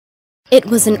It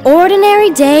was an ordinary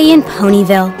day in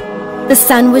Ponyville. The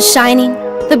sun was shining,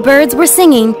 the birds were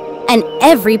singing, and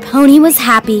every pony was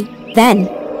happy. Then,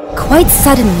 quite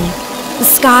suddenly, the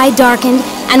sky darkened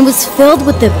and was filled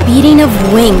with the beating of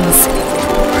wings.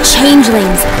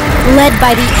 Changelings, led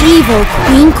by the evil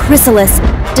Queen Chrysalis,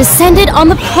 descended on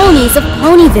the ponies of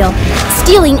Ponyville,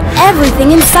 stealing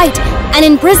everything in sight and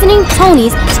imprisoning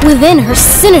ponies within her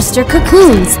sinister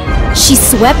cocoons. She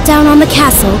swept down on the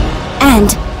castle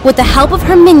and, with the help of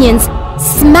her minions,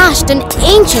 smashed an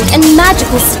ancient and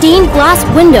magical stained glass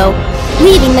window,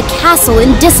 leaving the castle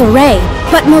in disarray.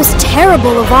 But most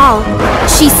terrible of all,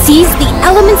 she seized the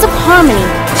elements of harmony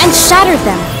and shattered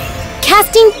them,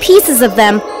 casting pieces of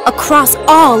them across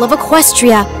all of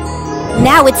Equestria.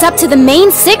 Now it's up to the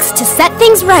main six to set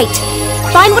things right.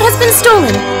 Find what has been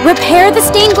stolen, repair the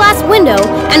stained glass window,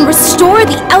 and restore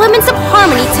the elements of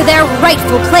harmony to their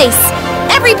rightful place.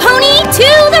 Every pony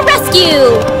to the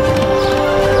rescue!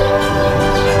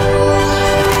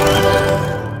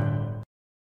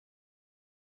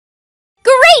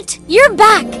 Great! You're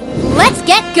back! Let's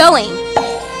get going!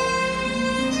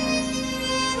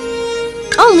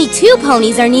 Only 2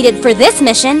 ponies are needed for this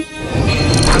mission.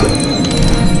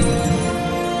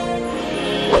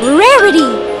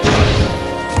 RARITY!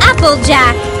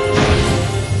 APPLEJACK!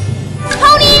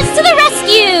 Ponies to the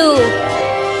rescue!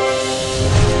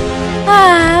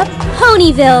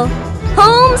 Ponyville,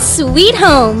 home sweet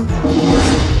home.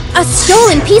 A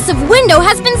stolen piece of window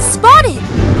has been spotted.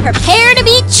 Prepare to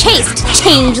be chased,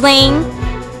 changeling.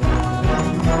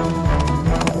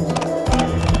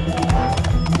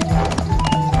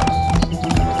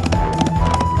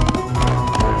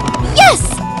 Yes!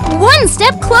 One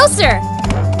step closer.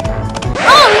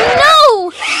 Oh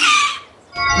no!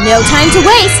 No time to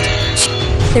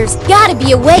waste. There's gotta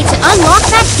be a way to unlock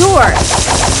that door.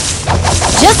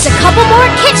 Just a couple more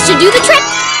kicks should do the trick.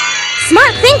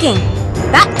 Smart thinking.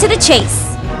 Back to the chase.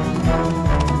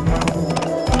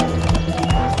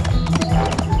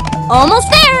 Almost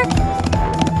there.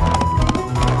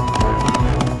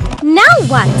 Now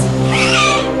what?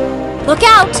 Look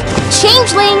out,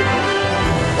 changeling.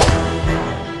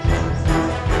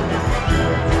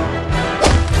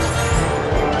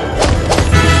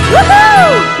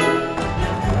 Woohoo!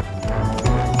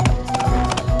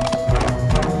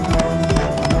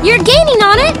 You're gaining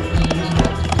on it!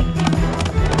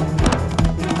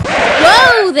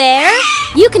 Whoa there!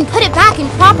 You can put it back in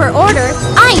proper order.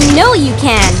 I know you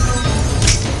can!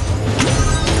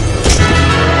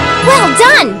 Well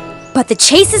done! But the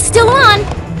chase is still on!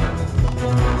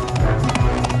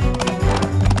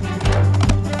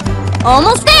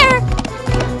 Almost there!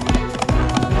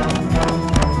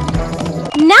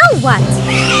 Now what?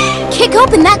 Kick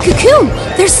open that cocoon!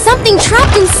 There's something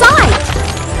trapped inside!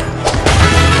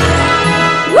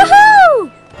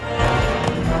 Woohoo!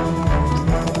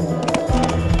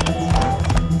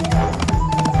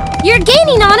 You're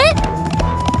gaining on it!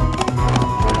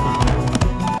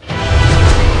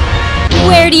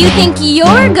 Where do you think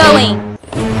you're going?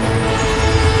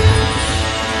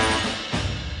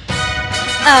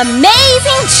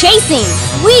 Amazing chasing!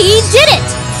 We did it!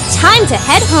 Time to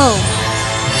head home.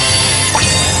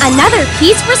 Another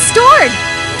piece restored!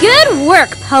 Good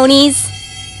work, ponies!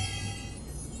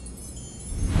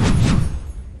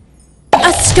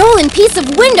 A stolen piece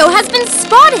of window has been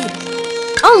spotted!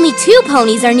 Only 2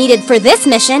 ponies are needed for this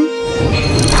mission.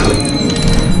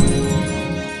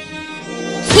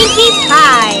 Pinkie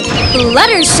Pie!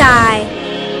 FLUTTERSHY!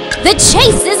 The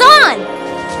chase is on!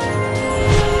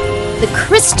 The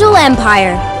Crystal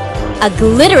Empire. A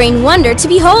glittering wonder to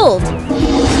behold.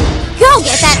 Go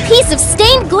get that piece of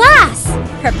stained glass!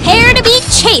 Prepare to be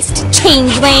chased,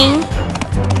 changeling!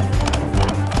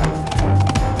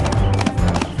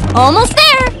 Almost there!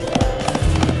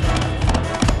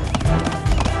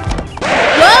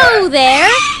 Whoa there!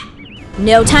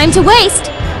 No time to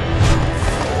waste!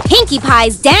 Pinkie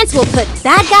Pie's dance will put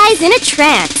bad guys in a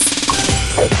trance.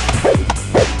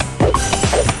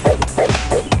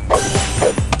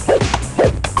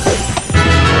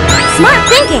 Smart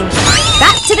thinking!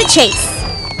 Back to the chase!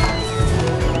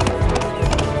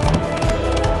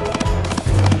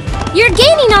 You're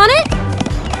gaining on it!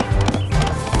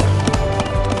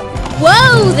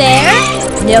 Whoa there!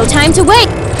 No time to wait!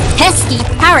 Pesky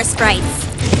power sprites!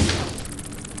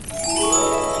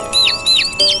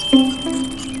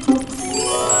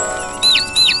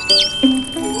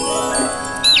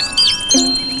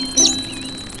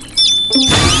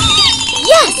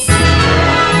 Yes!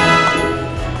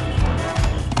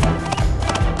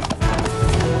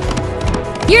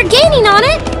 You're gaining on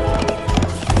it!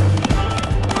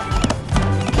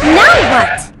 Now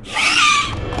what?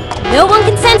 No one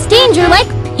can sense danger like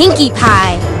Pinkie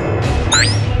Pie.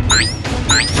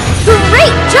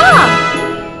 Great job!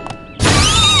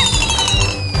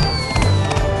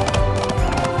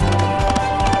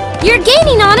 You're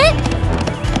gaining on it!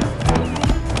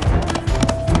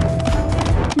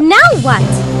 Now what?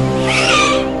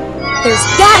 There's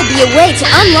gotta be a way to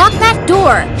unlock that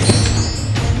door.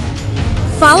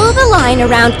 Follow the line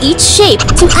around each shape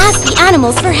to ask the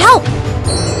animals for help.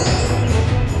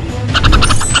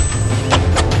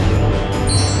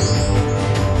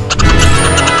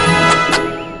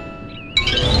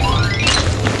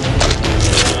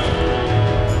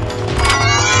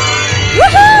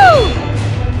 Woohoo!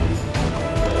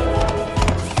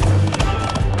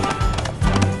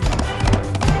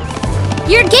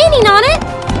 You're gaining on it!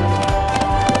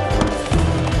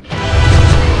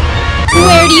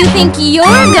 Where do you think you're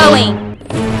going?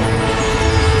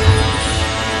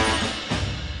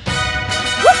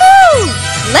 Woohoo!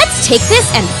 Let's take this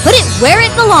and put it where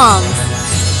it belongs.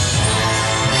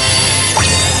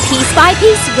 Piece by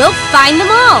piece, we'll find them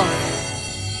all.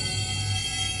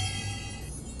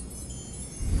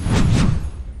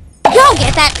 Go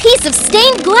get that piece of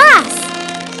stained glass!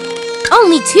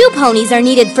 Only 2 ponies are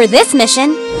needed for this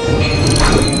mission.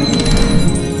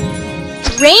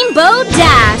 Rainbow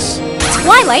Dash!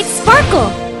 Twilight Sparkle!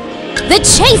 The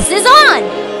chase is on!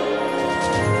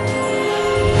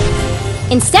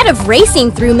 Instead of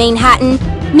racing through Manhattan,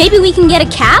 maybe we can get a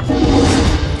cap?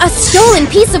 A stolen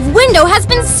piece of window has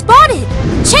been spotted!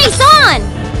 Chase on!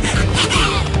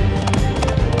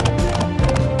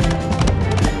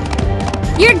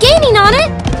 You're gaining on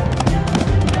it!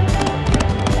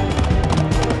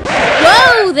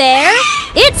 Whoa there!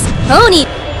 It's Pony!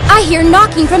 I hear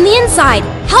knocking from the inside!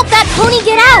 Help that pony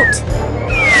get out!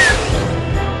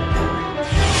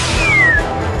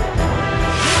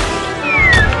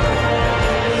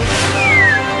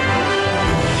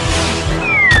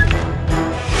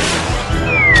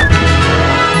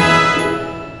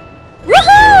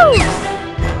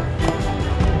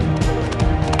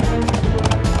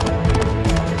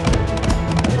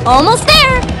 Almost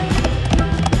there!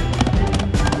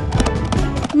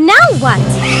 Now what?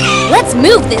 Let's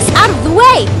move this out of the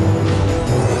way!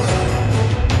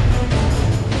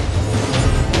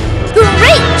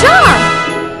 Great job!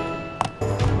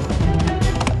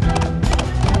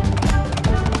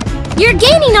 You're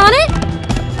gaining on it!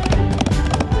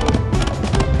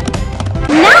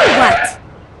 Now what?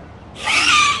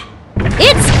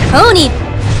 It's Pony!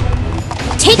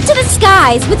 Take to the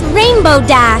skies with Rainbow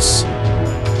Dash!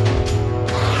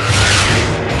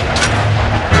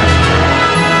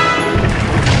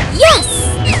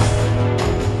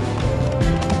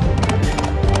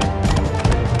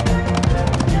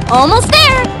 Almost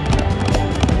there!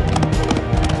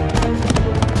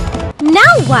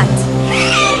 Now what?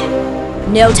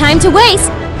 No time to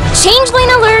waste! Changeling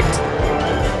alert!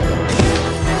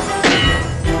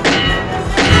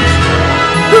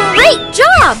 Great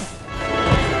job!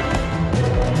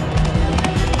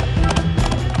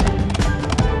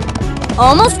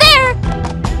 Almost there!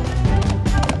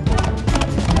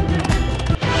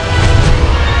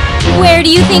 Where do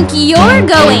you think you're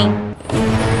going?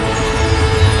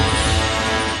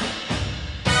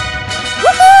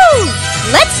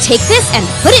 Let's take this and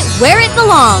put it where it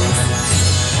belongs.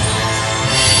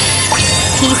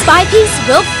 Piece by piece,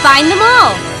 we'll find them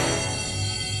all.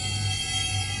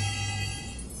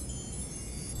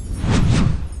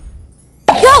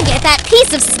 Go get that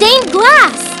piece of stained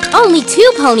glass! Only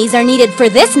 2 ponies are needed for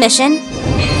this mission.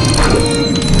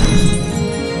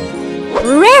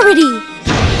 Rarity!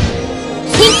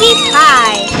 Pinkie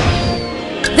Pie!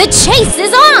 The chase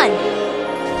is on!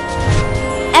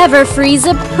 Everfree's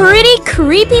a pretty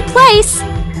creepy place.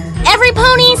 Every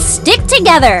pony stick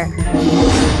together.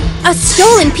 A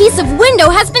stolen piece of window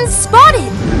has been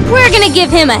spotted. We're gonna give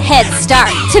him a head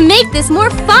start to make this more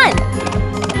fun.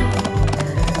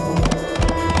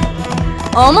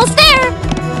 Almost there.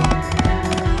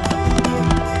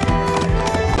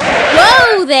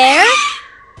 Whoa there.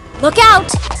 Look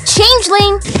out,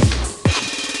 changeling.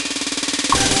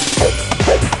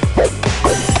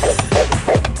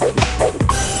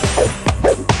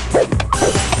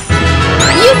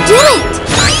 You did it!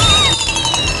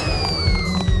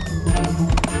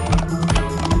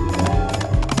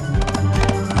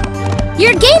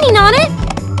 You're gaining on it!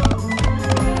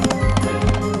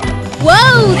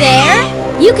 Whoa there!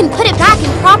 You can put it back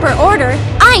in proper order.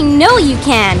 I know you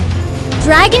can!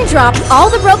 Drag and drop all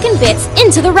the broken bits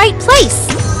into the right place.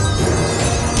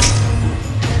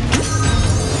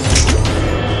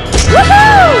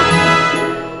 Woohoo!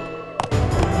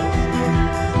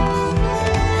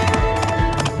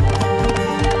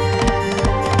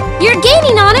 You're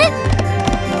gaining on it!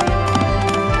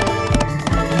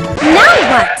 Now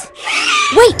what?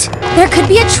 Wait! There could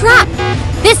be a trap!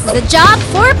 This is a job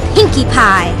for Pinkie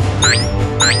Pie!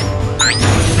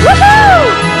 Woohoo!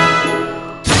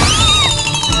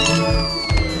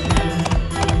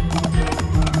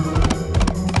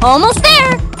 Almost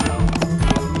there!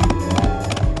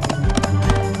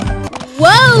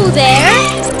 Whoa there!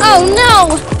 Oh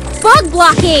no! Fog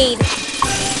blockade!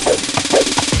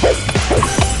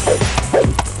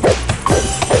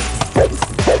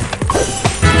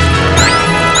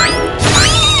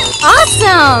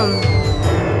 Awesome!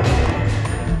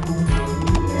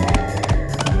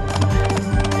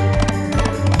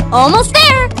 Almost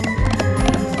there!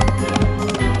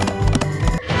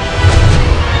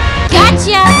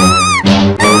 Gotcha!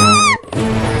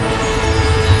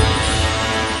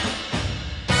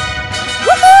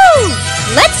 Woohoo!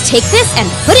 Let's take this and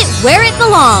put it where it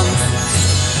belongs.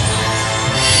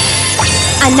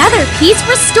 Another piece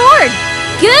restored!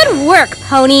 Good work,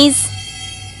 ponies!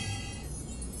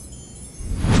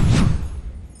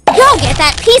 Go get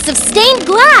that piece of stained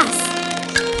glass!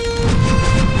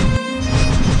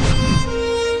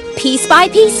 Piece by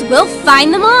piece, we'll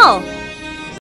find them all.